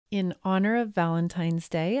In honor of Valentine's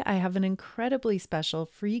Day, I have an incredibly special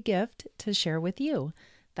free gift to share with you.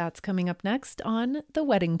 That's coming up next on the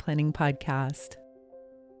Wedding Planning Podcast.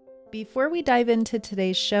 Before we dive into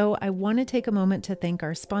today's show, I want to take a moment to thank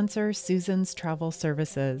our sponsor, Susan's Travel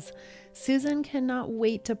Services. Susan cannot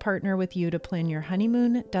wait to partner with you to plan your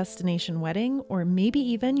honeymoon, destination wedding, or maybe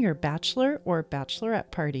even your bachelor or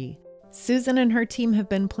bachelorette party. Susan and her team have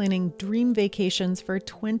been planning dream vacations for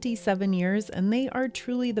 27 years, and they are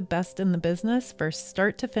truly the best in the business for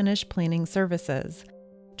start to finish planning services.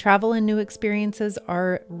 Travel and new experiences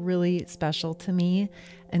are really special to me,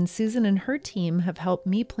 and Susan and her team have helped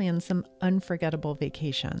me plan some unforgettable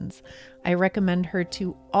vacations. I recommend her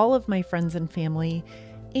to all of my friends and family,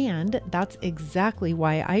 and that's exactly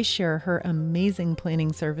why I share her amazing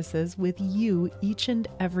planning services with you each and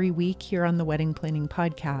every week here on the Wedding Planning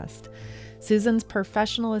Podcast. Susan's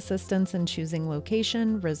professional assistance in choosing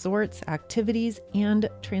location, resorts, activities, and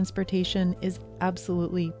transportation is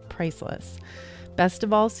absolutely priceless. Best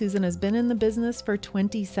of all, Susan has been in the business for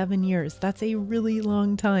 27 years. That's a really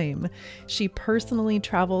long time. She personally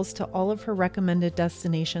travels to all of her recommended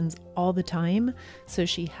destinations all the time, so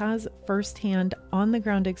she has firsthand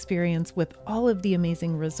on-the-ground experience with all of the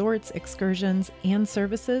amazing resorts, excursions, and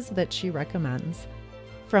services that she recommends.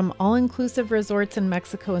 From all-inclusive resorts in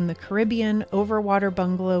Mexico and the Caribbean, overwater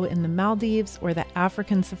bungalow in the Maldives, or the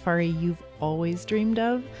African safari you've always dreamed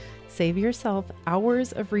of, save yourself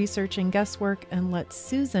hours of research and guesswork and let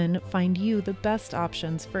Susan find you the best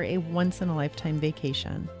options for a once-in-a-lifetime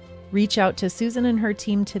vacation. Reach out to Susan and her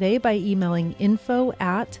team today by emailing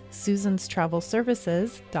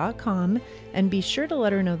info@susanstravelservices.com and be sure to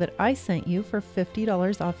let her know that I sent you for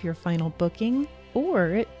 $50 off your final booking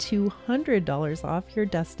or $200 off your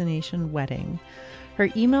destination wedding. Her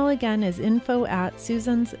email again is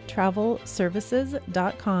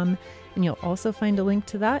info@susanstravelservices.com, and you'll also find a link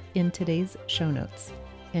to that in today's show notes.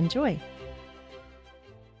 Enjoy.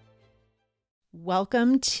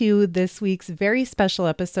 Welcome to this week's very special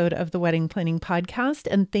episode of the Wedding Planning Podcast,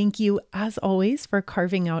 and thank you, as always, for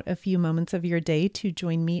carving out a few moments of your day to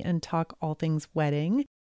join me and talk all things wedding.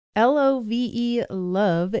 LOVE,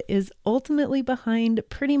 love, is ultimately behind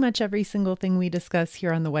pretty much every single thing we discuss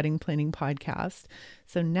here on the Wedding Planning Podcast.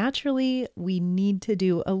 So naturally, we need to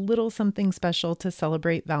do a little something special to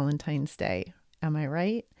celebrate Valentine's Day. Am I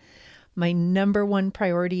right? My number one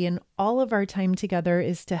priority in all of our time together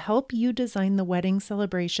is to help you design the wedding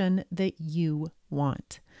celebration that you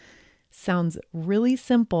want. Sounds really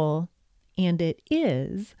simple, and it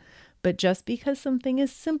is. But just because something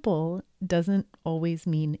is simple doesn't always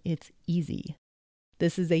mean it's easy.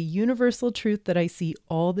 This is a universal truth that I see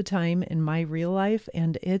all the time in my real life,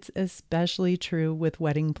 and it's especially true with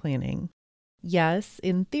wedding planning. Yes,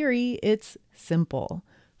 in theory, it's simple.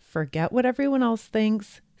 Forget what everyone else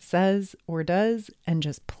thinks, says, or does, and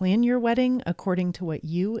just plan your wedding according to what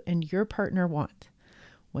you and your partner want.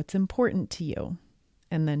 What's important to you,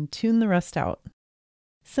 and then tune the rest out.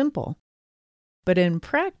 Simple. But in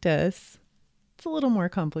practice, it's a little more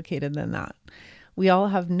complicated than that. We all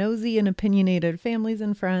have nosy and opinionated families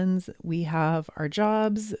and friends. We have our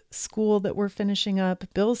jobs, school that we're finishing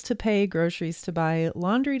up, bills to pay, groceries to buy,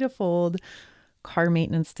 laundry to fold, car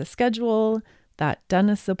maintenance to schedule, that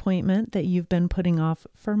dentist appointment that you've been putting off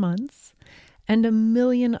for months, and a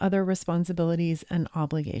million other responsibilities and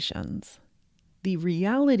obligations. The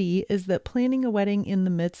reality is that planning a wedding in the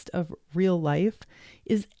midst of real life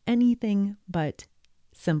is anything but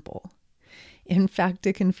simple. In fact,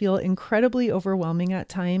 it can feel incredibly overwhelming at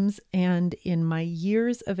times, and in my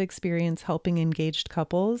years of experience helping engaged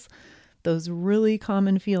couples, those really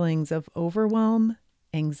common feelings of overwhelm,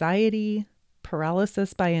 anxiety,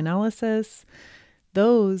 paralysis by analysis,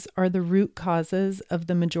 those are the root causes of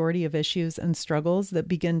the majority of issues and struggles that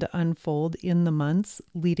begin to unfold in the months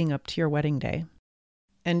leading up to your wedding day.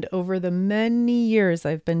 And over the many years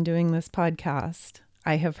I've been doing this podcast,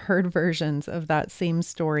 I have heard versions of that same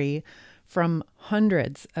story from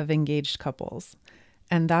hundreds of engaged couples.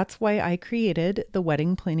 And that's why I created the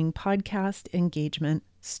Wedding Planning Podcast Engagement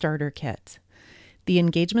Starter Kit. The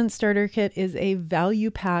Engagement Starter Kit is a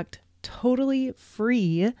value-packed, totally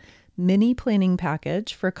free mini planning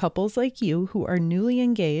package for couples like you who are newly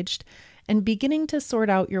engaged and beginning to sort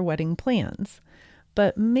out your wedding plans.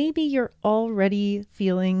 But maybe you're already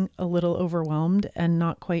feeling a little overwhelmed and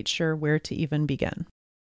not quite sure where to even begin.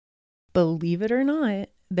 Believe it or not,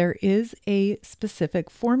 there is a specific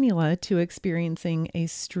formula to experiencing a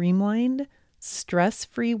streamlined,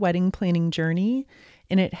 stress-free wedding planning journey,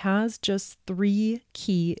 and it has just 3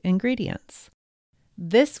 key ingredients.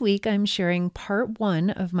 This week, I'm sharing part 1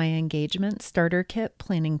 of my engagement starter kit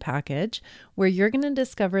planning package, where you're going to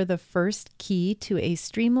discover the first key to a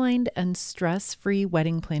streamlined and stress-free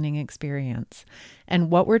wedding planning experience. And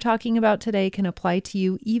what we're talking about today can apply to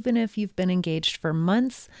you even if you've been engaged for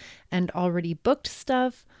months and already booked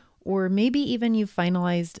stuff, or maybe even you've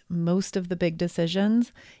finalized most of the big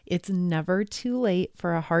decisions. It's never too late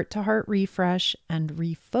for a heart-to-heart refresh and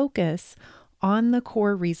refocus on the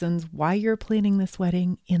core reasons why you're planning this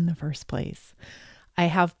wedding in the first place. I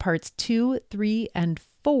have parts 2, 3, and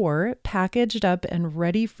 4 packaged up and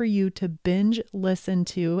ready for you to binge listen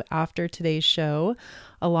to after today's show,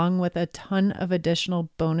 along with a ton of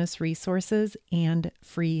additional bonus resources and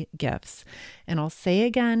free gifts. And I'll say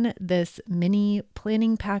again, this mini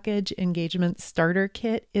planning package engagement starter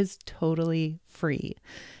kit is totally free.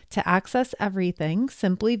 To access everything,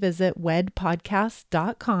 simply visit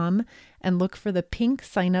wedpodcast.com and look for the pink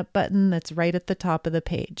sign up button that's right at the top of the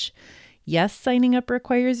page. Yes, signing up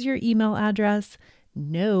requires your email address.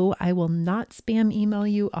 No, I will not spam email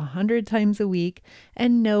you 100 times a week.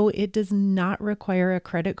 And no, it does not require a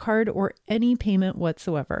credit card or any payment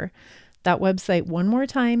whatsoever. That website, one more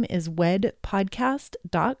time, is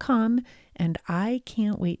wedpodcast.com, and I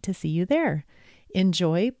can't wait to see you there.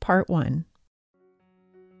 Enjoy part 1.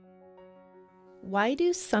 Why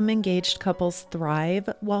do some engaged couples thrive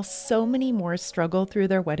while so many more struggle through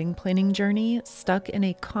their wedding planning journey, stuck in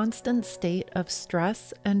a constant state of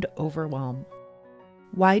stress and overwhelm?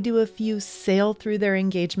 Why do a few sail through their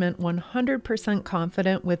engagement 100%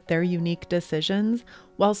 confident with their unique decisions,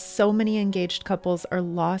 while so many engaged couples are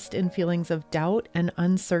lost in feelings of doubt and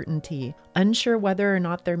uncertainty, unsure whether or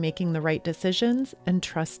not they're making the right decisions and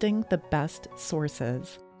trusting the best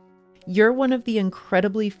sources? You're one of the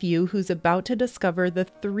incredibly few who's about to discover the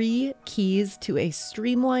 3 keys to a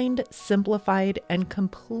streamlined, simplified, and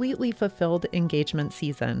completely fulfilled engagement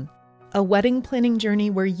season. A wedding planning journey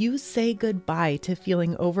where you say goodbye to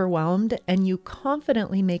feeling overwhelmed and you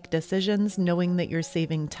confidently make decisions knowing that you're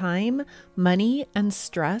saving time, money, and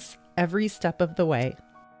stress every step of the way.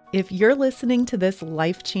 If you're listening to this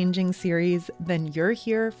life-changing series, then you're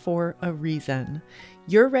here for a reason.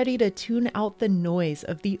 You're ready to tune out the noise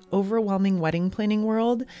of the overwhelming wedding planning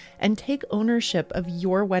world and take ownership of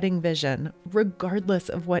your wedding vision, regardless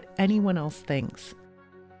of what anyone else thinks.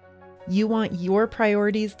 You want your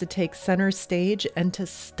priorities to take center stage and to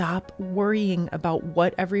stop worrying about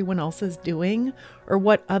what everyone else is doing or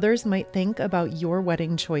what others might think about your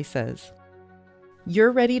wedding choices.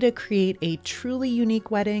 You're ready to create a truly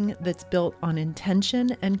unique wedding that's built on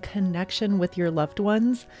intention and connection with your loved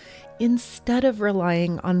ones, instead of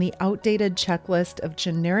relying on the outdated checklist of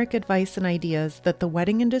generic advice and ideas that the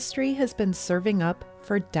wedding industry has been serving up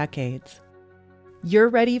for decades. You're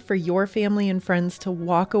ready for your family and friends to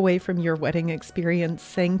walk away from your wedding experience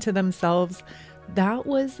saying to themselves, "That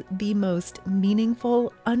was the most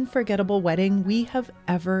meaningful, unforgettable wedding we have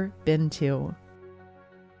ever been to."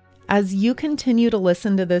 As you continue to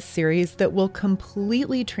listen to this series that will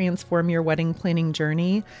completely transform your wedding planning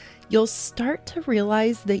journey, you'll start to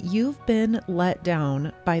realize that you've been let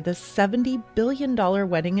down by the $70 billion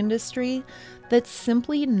wedding industry that's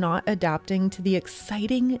simply not adapting to the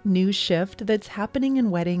exciting new shift that's happening in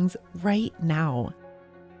weddings right now.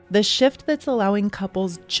 The shift that's allowing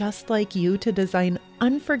couples just like you to design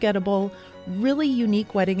unforgettable, really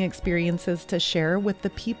unique wedding experiences to share with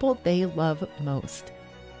the people they love most.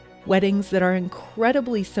 Weddings that are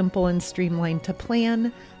incredibly simple and streamlined to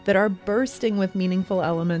plan, that are bursting with meaningful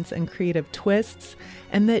elements and creative twists,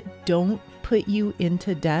 and that don't put you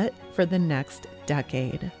into debt for the next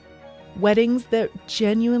decade. Weddings that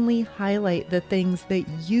genuinely highlight the things that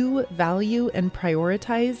you value and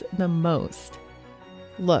prioritize the most.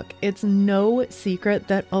 Look, it's no secret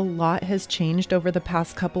that a lot has changed over the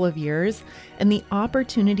past couple of years, and the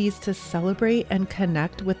opportunities to celebrate and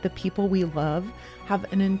connect with the people we love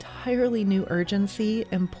have an entirely new urgency,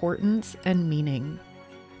 importance, and meaning.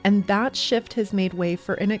 And that shift has made way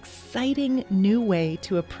for an exciting new way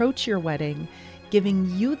to approach your wedding, giving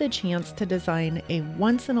you the chance to design a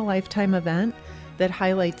once-in-a-lifetime event that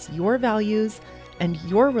highlights your values and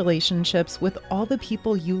your relationships with all the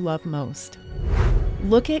people you love most.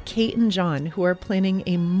 Look at Kate and John, who are planning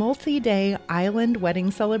a multi-day island wedding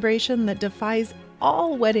celebration that defies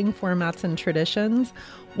all wedding formats and traditions,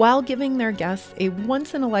 while giving their guests a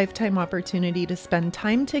once-in-a-lifetime opportunity to spend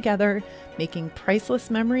time together, making priceless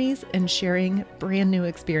memories and sharing brand new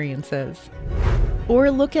experiences. Or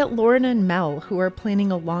look at Lauren and Mel, who are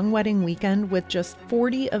planning a long wedding weekend with just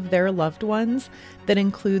 40 of their loved ones that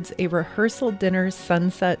includes a rehearsal dinner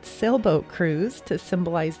sunset sailboat cruise to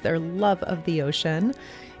symbolize their love of the ocean,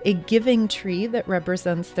 a giving tree that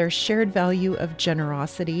represents their shared value of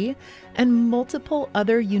generosity, and multiple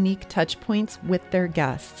other unique touch points with their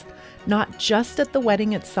guests, not just at the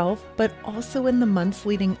wedding itself, but also in the months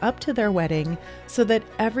leading up to their wedding, so that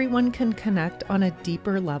everyone can connect on a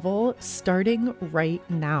deeper level starting right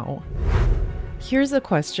now. Here's a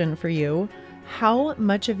question for you. How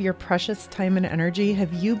much of your precious time and energy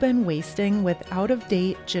have you been wasting with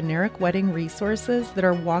out-of-date generic wedding resources that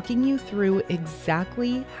are walking you through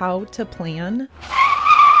exactly how to plan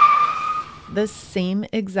the same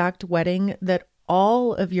exact wedding that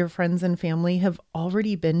all of your friends and family have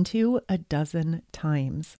already been to a dozen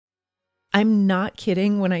times? I'm not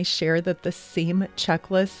kidding when I share that the same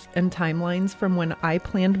checklists and timelines from when I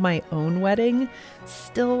planned my own wedding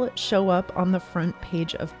still show up on the front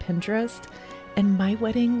page of Pinterest, and my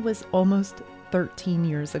wedding was almost 13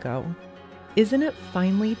 years ago. Isn't it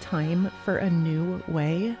finally time for a new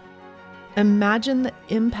way? Imagine the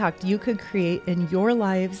impact you could create in your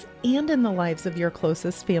lives and in the lives of your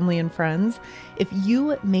closest family and friends if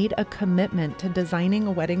you made a commitment to designing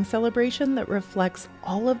a wedding celebration that reflects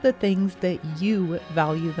all of the things that you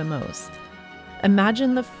value the most.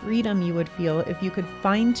 Imagine the freedom you would feel if you could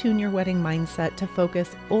fine-tune your wedding mindset to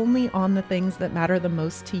focus only on the things that matter the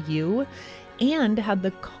most to you, and had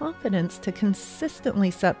the confidence to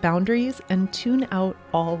consistently set boundaries and tune out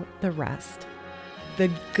all the rest.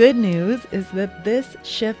 The good news is that this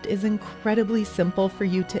shift is incredibly simple for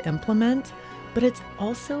you to implement, but it's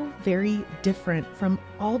also very different from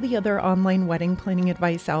all the other online wedding planning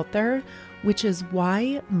advice out there, which is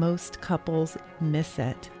why most couples miss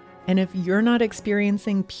it. And if you're not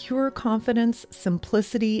experiencing pure confidence,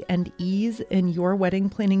 simplicity, and ease in your wedding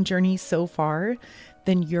planning journey so far,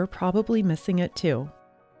 then you're probably missing it too.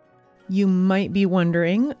 You might be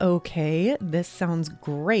wondering, okay, this sounds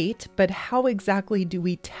great, but how exactly do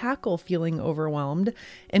we tackle feeling overwhelmed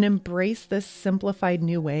and embrace this simplified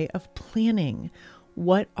new way of planning?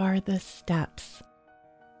 What are the steps?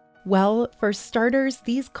 Well, for starters,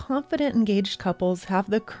 these confident, engaged couples have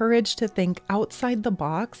the courage to think outside the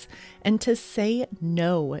box and to say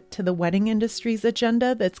no to the wedding industry's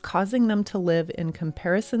agenda that's causing them to live in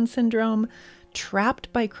comparison syndrome,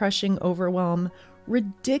 trapped by crushing overwhelm,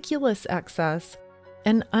 ridiculous excess,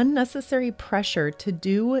 and unnecessary pressure to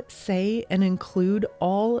do, say, and include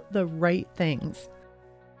all the right things.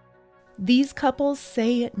 These couples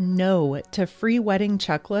say no to free wedding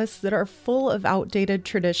checklists that are full of outdated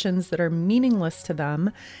traditions that are meaningless to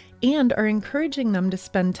them, and are encouraging them to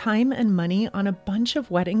spend time and money on a bunch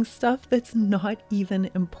of wedding stuff that's not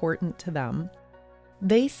even important to them.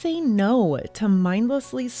 They say no to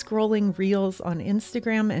mindlessly scrolling reels on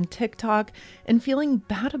Instagram and TikTok and feeling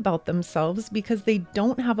bad about themselves because they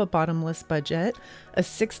don't have a bottomless budget, a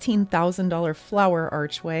 $16,000 flower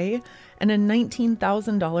archway, and a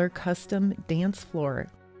 $19,000 custom dance floor.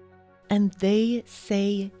 And they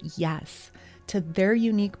say yes to their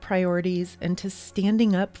unique priorities and to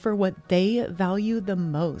standing up for what they value the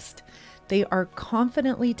most. They are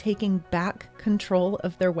confidently taking back control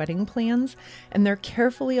of their wedding plans, and they're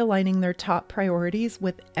carefully aligning their top priorities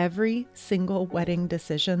with every single wedding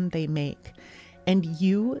decision they make. And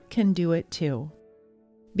you can do it too.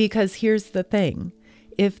 Because here's the thing,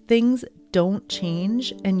 if things don't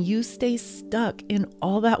change and you stay stuck in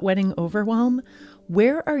all that wedding overwhelm,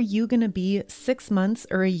 where are you going to be 6 months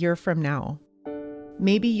or a year from now?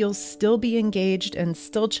 Maybe you'll still be engaged and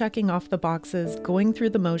still checking off the boxes, going through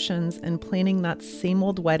the motions, and planning that same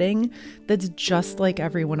old wedding that's just like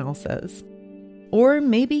everyone else's. Or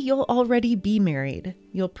maybe you'll already be married.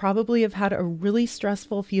 You'll probably have had a really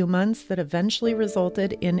stressful few months that eventually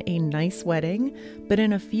resulted in a nice wedding, but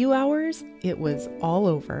in a few hours, it was all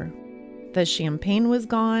over. The champagne was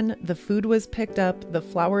gone, the food was picked up, the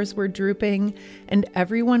flowers were drooping, and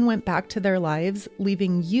everyone went back to their lives,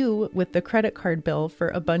 leaving you with the credit card bill for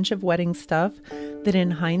a bunch of wedding stuff that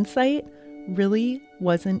in hindsight really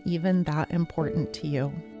wasn't even that important to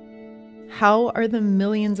you. How are the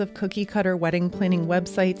millions of cookie-cutter wedding planning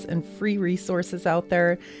websites and free resources out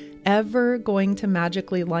there ever going to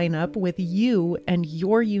magically line up with you and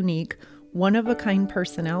your unique, one-of-a-kind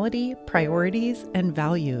personality, priorities, and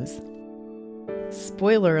values?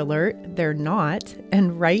 Spoiler alert, they're not,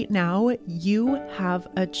 and right now you have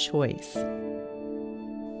a choice.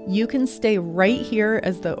 You can stay right here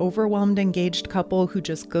as the overwhelmed engaged couple who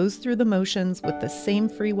just goes through the motions with the same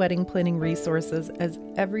free wedding planning resources as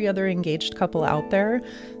every other engaged couple out there,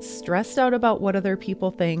 stressed out about what other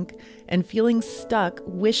people think, and feeling stuck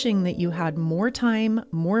wishing that you had more time,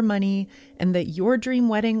 more money, and that your dream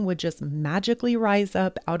wedding would just magically rise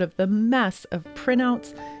up out of the mess of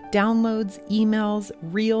printouts, downloads, emails,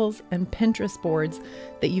 reels, and Pinterest boards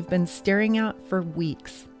that you've been staring at for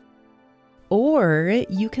weeks. Or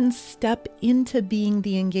you can step into being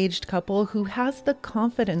the engaged couple who has the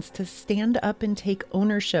confidence to stand up and take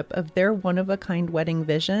ownership of their one-of-a-kind wedding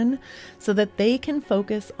vision so that they can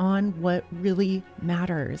focus on what really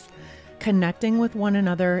matters, connecting with one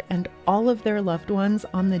another and all of their loved ones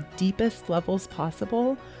on the deepest levels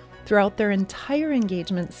possible throughout their entire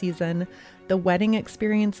engagement season, the wedding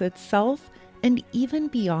experience itself, and even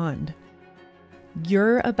beyond.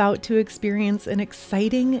 You're about to experience an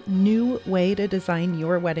exciting new way to design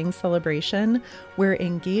your wedding celebration where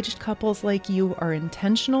engaged couples like you are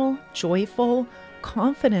intentional, joyful,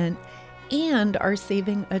 confident, and are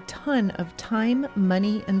saving a ton of time,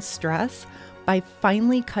 money, and stress by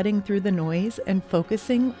finally cutting through the noise and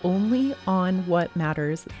focusing only on what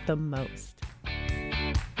matters the most.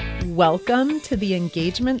 Welcome to the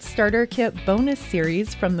Engagement Starter Kit bonus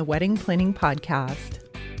series from the Wedding Planning Podcast.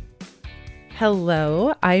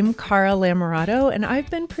 Hello, I'm Cara Lamorato, and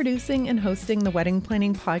I've been producing and hosting the Wedding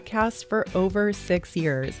Planning Podcast for over 6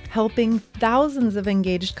 years, helping thousands of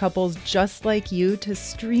engaged couples just like you to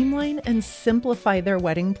streamline and simplify their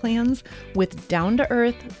wedding plans with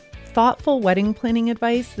down-to-earth, thoughtful wedding planning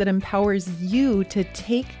advice that empowers you to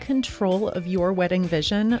take control of your wedding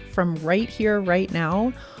vision from right here, right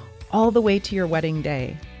now, all the way to your wedding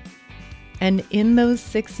day. And in those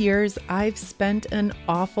 6 years, I've spent an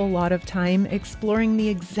awful lot of time exploring the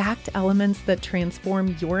exact elements that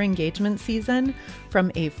transform your engagement season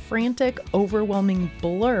from a frantic, overwhelming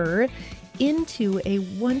blur into a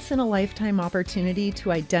once-in-a-lifetime opportunity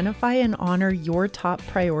to identify and honor your top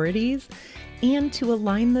priorities and to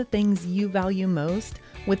align the things you value most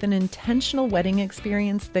with an intentional wedding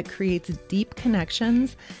experience that creates deep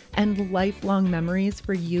connections and lifelong memories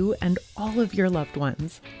for you and all of your loved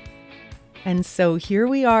ones. And so here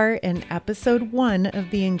we are in episode 1 of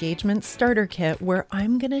the Engagement Starter Kit, where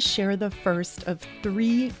I'm going to share the first of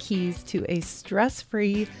 3 keys to a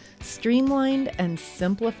stress-free, streamlined, and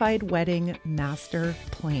simplified wedding master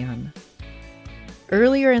plan.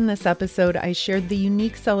 Earlier in this episode, I shared the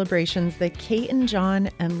unique celebrations that Kate and John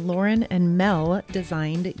and Lauren and Mel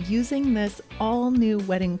designed using this all-new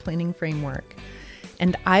wedding planning framework.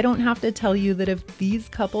 And I don't have to tell you that if these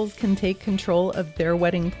couples can take control of their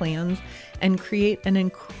wedding plans and create an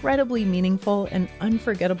incredibly meaningful and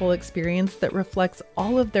unforgettable experience that reflects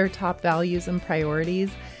all of their top values and priorities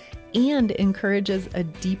and encourages a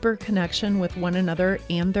deeper connection with one another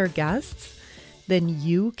and their guests, then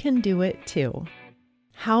you can do it too.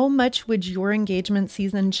 How much would your engagement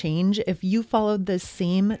season change if you followed the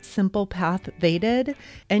same simple path they did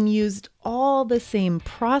and used all the same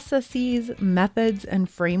processes, methods, and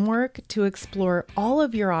framework to explore all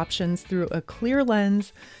of your options through a clear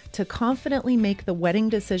lens to confidently make the wedding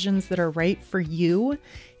decisions that are right for you,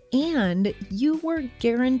 and you were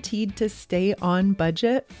guaranteed to stay on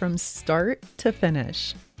budget from start to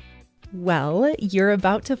finish? Well, you're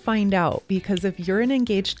about to find out, because if you're an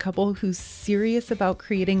engaged couple who's serious about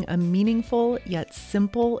creating a meaningful yet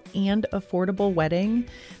simple and affordable wedding,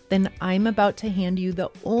 then I'm about to hand you the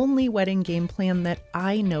only wedding game plan that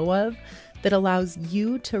I know of that allows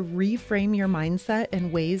you to reframe your mindset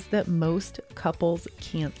in ways that most couples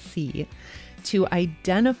can't see, to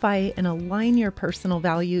identify and align your personal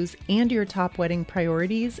values and your top wedding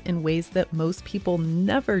priorities in ways that most people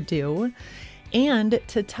never do, and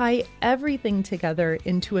to tie everything together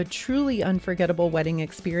into a truly unforgettable wedding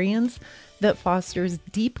experience that fosters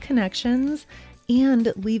deep connections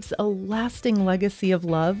and leaves a lasting legacy of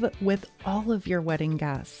love with all of your wedding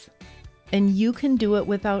guests. And you can do it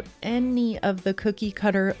without any of the cookie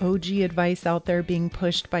cutter OG advice out there being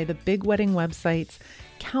pushed by the big wedding websites,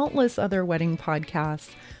 countless other wedding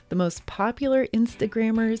podcasts, the most popular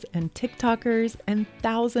Instagrammers and TikTokers, and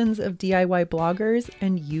thousands of DIY bloggers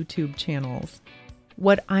and YouTube channels.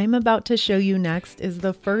 What I'm about to show you next is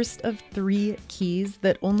the first of 3 keys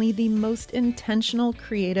that only the most intentional,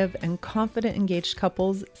 creative, and confident engaged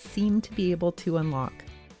couples seem to be able to unlock.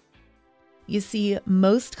 You see,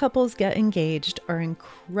 most couples get engaged, are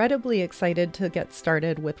incredibly excited to get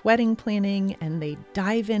started with wedding planning, and they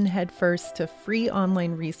dive in headfirst to free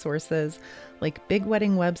online resources like big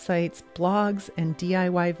wedding websites, blogs, and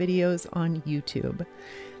DIY videos on YouTube.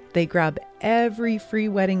 They grab every free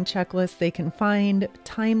wedding checklist they can find,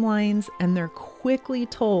 timelines, and they're quickly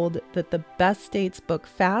told that the best dates book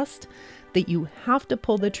fast, that you have to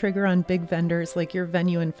pull the trigger on big vendors like your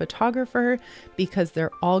venue and photographer because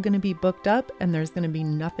they're all going to be booked up and there's going to be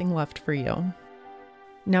nothing left for you.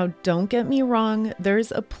 Now, don't get me wrong,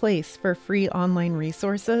 there's a place for free online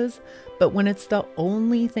resources, but when it's the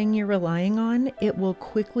only thing you're relying on, it will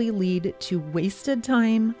quickly lead to wasted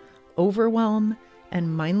time, overwhelm,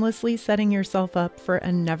 and mindlessly setting yourself up for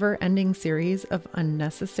a never-ending series of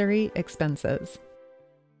unnecessary expenses.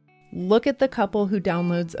 Look at the couple who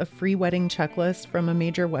downloads a free wedding checklist from a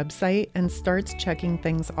major website and starts checking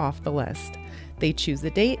things off the list. They choose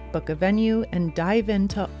a date, book a venue, and dive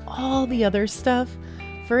into all the other stuff.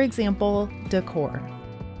 For example, decor.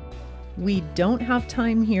 We don't have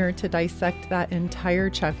time here to dissect that entire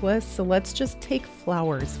checklist, so let's just take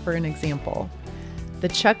flowers for an example. The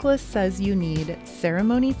checklist says you need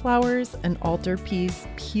ceremony flowers, an altarpiece,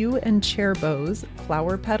 pew and chair bows,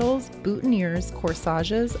 flower petals, boutonnieres,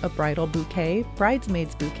 corsages, a bridal bouquet,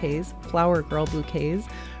 bridesmaids bouquets, flower girl bouquets,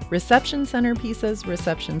 reception centerpieces,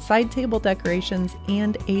 reception side table decorations,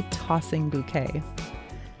 and a tossing bouquet.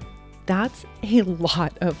 That's a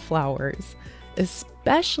lot of flowers,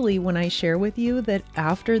 especially when I share with you that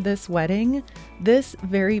after this wedding, this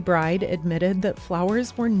very bride admitted that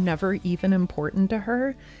flowers were never even important to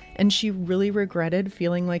her, and she really regretted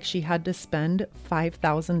feeling like she had to spend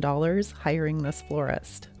 $5,000 hiring this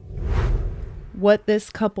florist. What this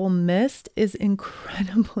couple missed is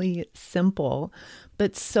incredibly simple,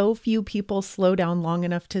 but so few people slow down long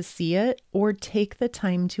enough to see it or take the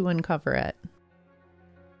time to uncover it.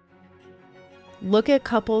 Look at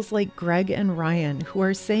couples like Greg and Ryan who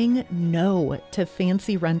are saying no to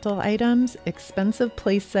fancy rental items, expensive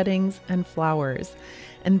place settings, and flowers.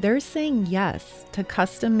 And they're saying yes to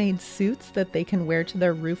custom-made suits that they can wear to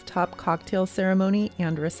their rooftop cocktail ceremony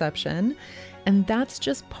and reception. And that's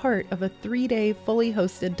just part of a 3-day fully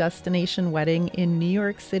hosted destination wedding in New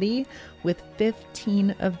York City with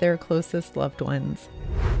 15 of their closest loved ones.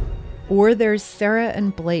 Or there's Sarah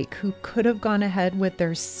and Blake, who could have gone ahead with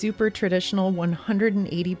their super traditional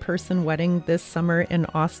 180-person wedding this summer in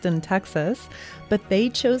Austin, Texas, but they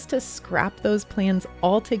chose to scrap those plans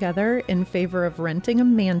altogether in favor of renting a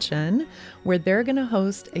mansion where they're going to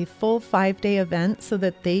host a full 5-day event so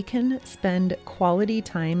that they can spend quality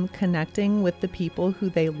time connecting with the people who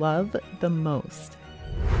they love the most.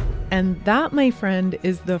 And that, my friend,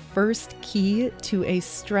 is the first key to a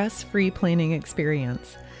stress-free planning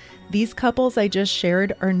experience. These couples I just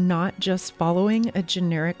shared are not just following a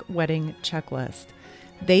generic wedding checklist.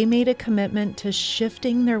 They made a commitment to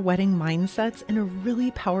shifting their wedding mindsets in a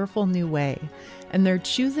really powerful new way. And they're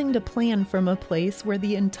choosing to plan from a place where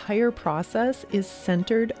the entire process is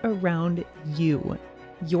centered around you,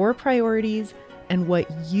 your priorities, and what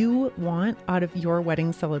you want out of your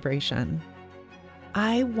wedding celebration.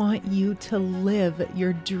 I want you to live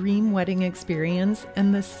your dream wedding experience,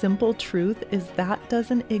 and the simple truth is that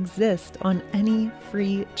doesn't exist on any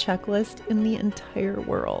free checklist in the entire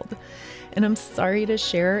world. And I'm sorry to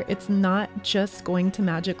share, it's not just going to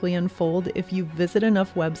magically unfold if you visit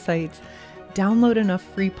enough websites, download enough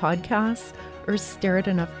free podcasts, or stare at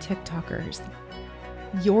enough TikTokers.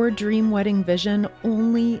 Your dream wedding vision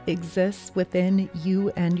only exists within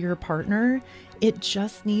you and your partner. It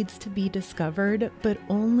just needs to be discovered, but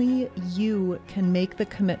only you can make the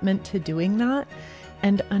commitment to doing that.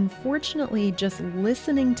 And unfortunately, just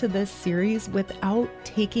listening to this series without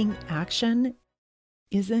taking action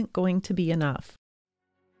isn't going to be enough.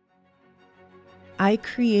 I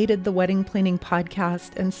created the Wedding Planning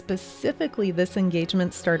Podcast and specifically this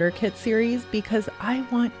Engagement Starter Kit series because I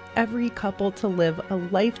want every couple to live a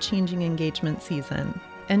life-changing engagement season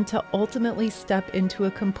and to ultimately step into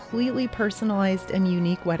a completely personalized and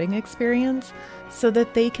unique wedding experience so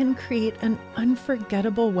that they can create an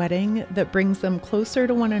unforgettable wedding that brings them closer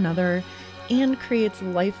to one another and creates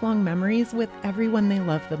lifelong memories with everyone they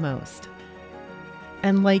love the most.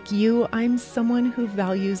 And like you, I'm someone who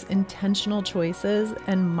values intentional choices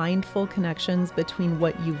and mindful connections between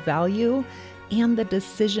what you value and the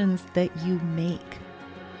decisions that you make.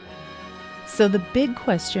 So the big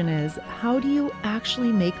question is, how do you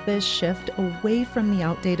actually make this shift away from the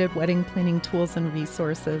outdated wedding planning tools and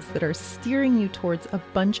resources that are steering you towards a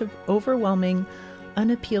bunch of overwhelming,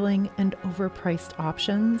 unappealing, and overpriced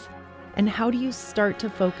options? And how do you start to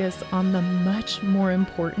focus on the much more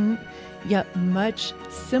important, yet much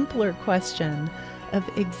simpler question of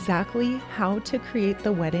exactly how to create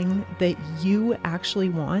the wedding that you actually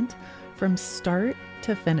want from start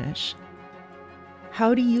to finish?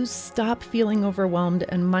 How do you stop feeling overwhelmed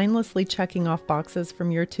and mindlessly checking off boxes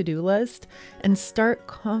from your to-do list and start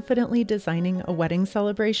confidently designing a wedding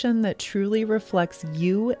celebration that truly reflects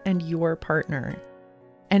you and your partner?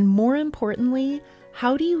 And more importantly,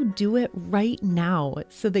 how do you do it right now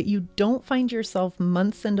so that you don't find yourself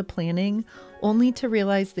months into planning only to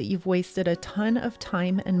realize that you've wasted a ton of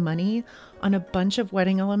time and money on a bunch of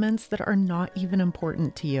wedding elements that are not even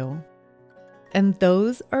important to you? And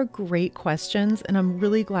those are great questions, and I'm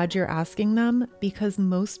really glad you're asking them because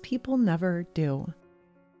most people never do.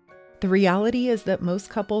 The reality is that most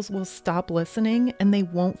couples will stop listening and they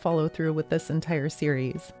won't follow through with this entire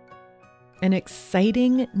series. An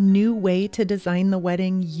exciting new way to design the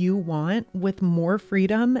wedding you want with more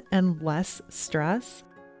freedom and less stress.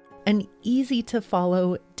 An easy to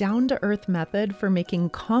follow, down-to-earth method for making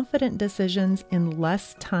confident decisions in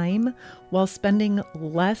less time while spending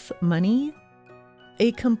less money.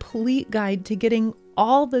 A complete guide to getting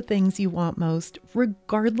all the things you want most,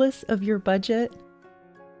 regardless of your budget.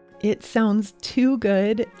 It sounds too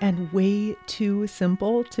good and way too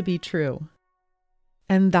simple to be true.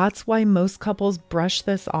 And that's why most couples brush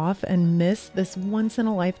this off and miss this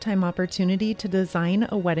once-in-a-lifetime opportunity to design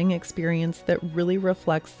a wedding experience that really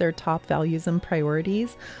reflects their top values and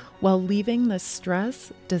priorities while leaving the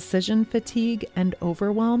stress, decision fatigue, and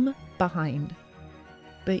overwhelm behind.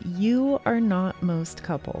 But you are not most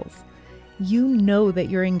couples. You know that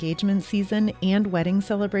your engagement season and wedding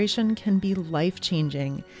celebration can be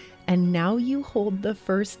life-changing, and now you hold the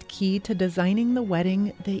first key to designing the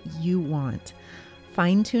wedding that you want.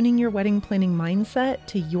 Fine-tuning your wedding planning mindset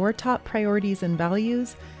to your top priorities and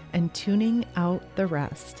values, and tuning out the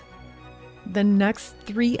rest. The next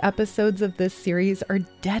 3 episodes of this series are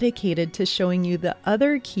dedicated to showing you the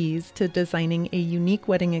other keys to designing a unique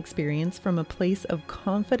wedding experience from a place of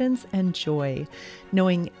confidence and joy,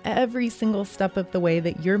 knowing every single step of the way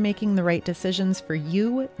that you're making the right decisions for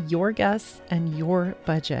you, your guests, and your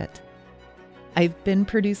budget. I've been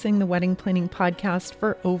producing the Wedding Planning Podcast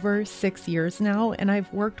for over 6 years now, and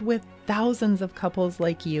I've worked with thousands of couples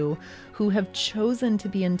like you who have chosen to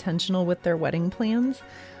be intentional with their wedding plans,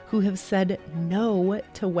 who have said no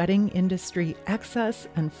to wedding industry excess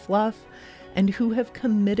and fluff, and who have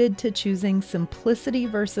committed to choosing simplicity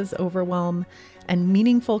versus overwhelm and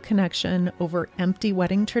meaningful connection over empty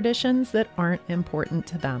wedding traditions that aren't important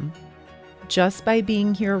to them. Just by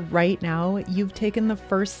being here right now, you've taken the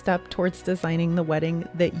first step towards designing the wedding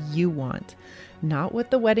that you want. Not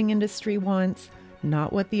what the wedding industry wants,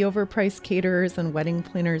 not what the overpriced caterers and wedding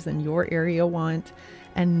planners in your area want,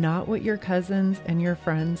 and not what your cousins and your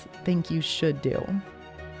friends think you should do.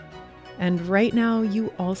 And right now,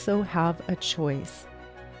 you also have a choice.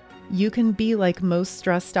 You can be like most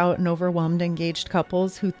stressed out and overwhelmed engaged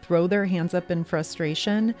couples who throw their hands up in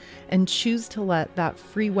frustration and choose to let that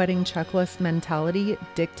free wedding checklist mentality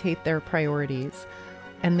dictate their priorities.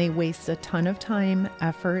 And they waste a ton of time,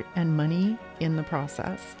 effort, and money in the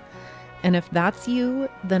process. And if that's you,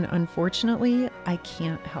 then unfortunately, I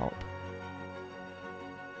can't help.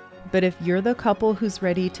 But if you're the couple who's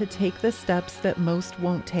ready to take the steps that most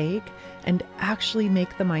won't take and actually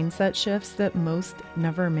make the mindset shifts that most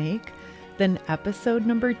never make, then episode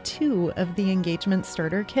number 2 of the Engagement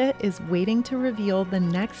Starter Kit is waiting to reveal the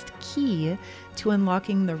next key to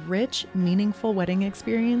unlocking the rich, meaningful wedding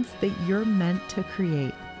experience that you're meant to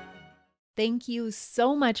create. Thank you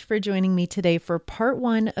so much for joining me today for part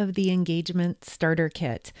 1 of the Engagement Starter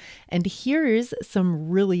Kit. And here's some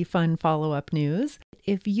really fun follow-up news.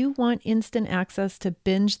 If you want instant access to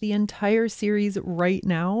binge the entire series right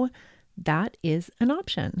now, that is an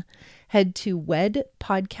option. Head to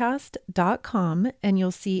wedpodcast.com and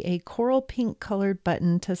you'll see a coral pink colored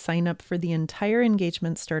button to sign up for the entire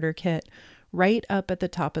Engagement Starter Kit right up at the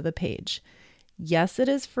top of the page. Yes, it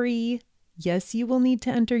is free. Yes, you will need to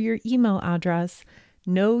enter your email address.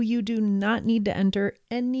 No, you do not need to enter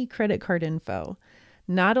any credit card info.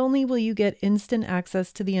 Not only will you get instant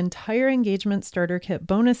access to the entire Engagement Starter Kit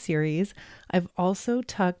bonus series, I've also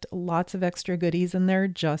tucked lots of extra goodies in there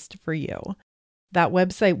just for you. That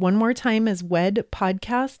website one more time is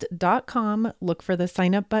wedpodcast.com. Look for the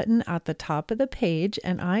sign up button at the top of the page,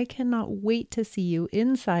 and I cannot wait to see you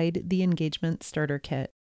inside the Engagement Starter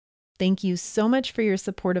Kit. Thank you so much for your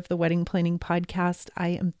support of the Wedding Planning Podcast. I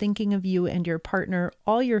am thinking of you and your partner,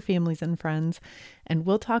 all your families and friends, and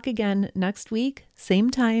we'll talk again next week, same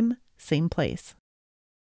time, same place.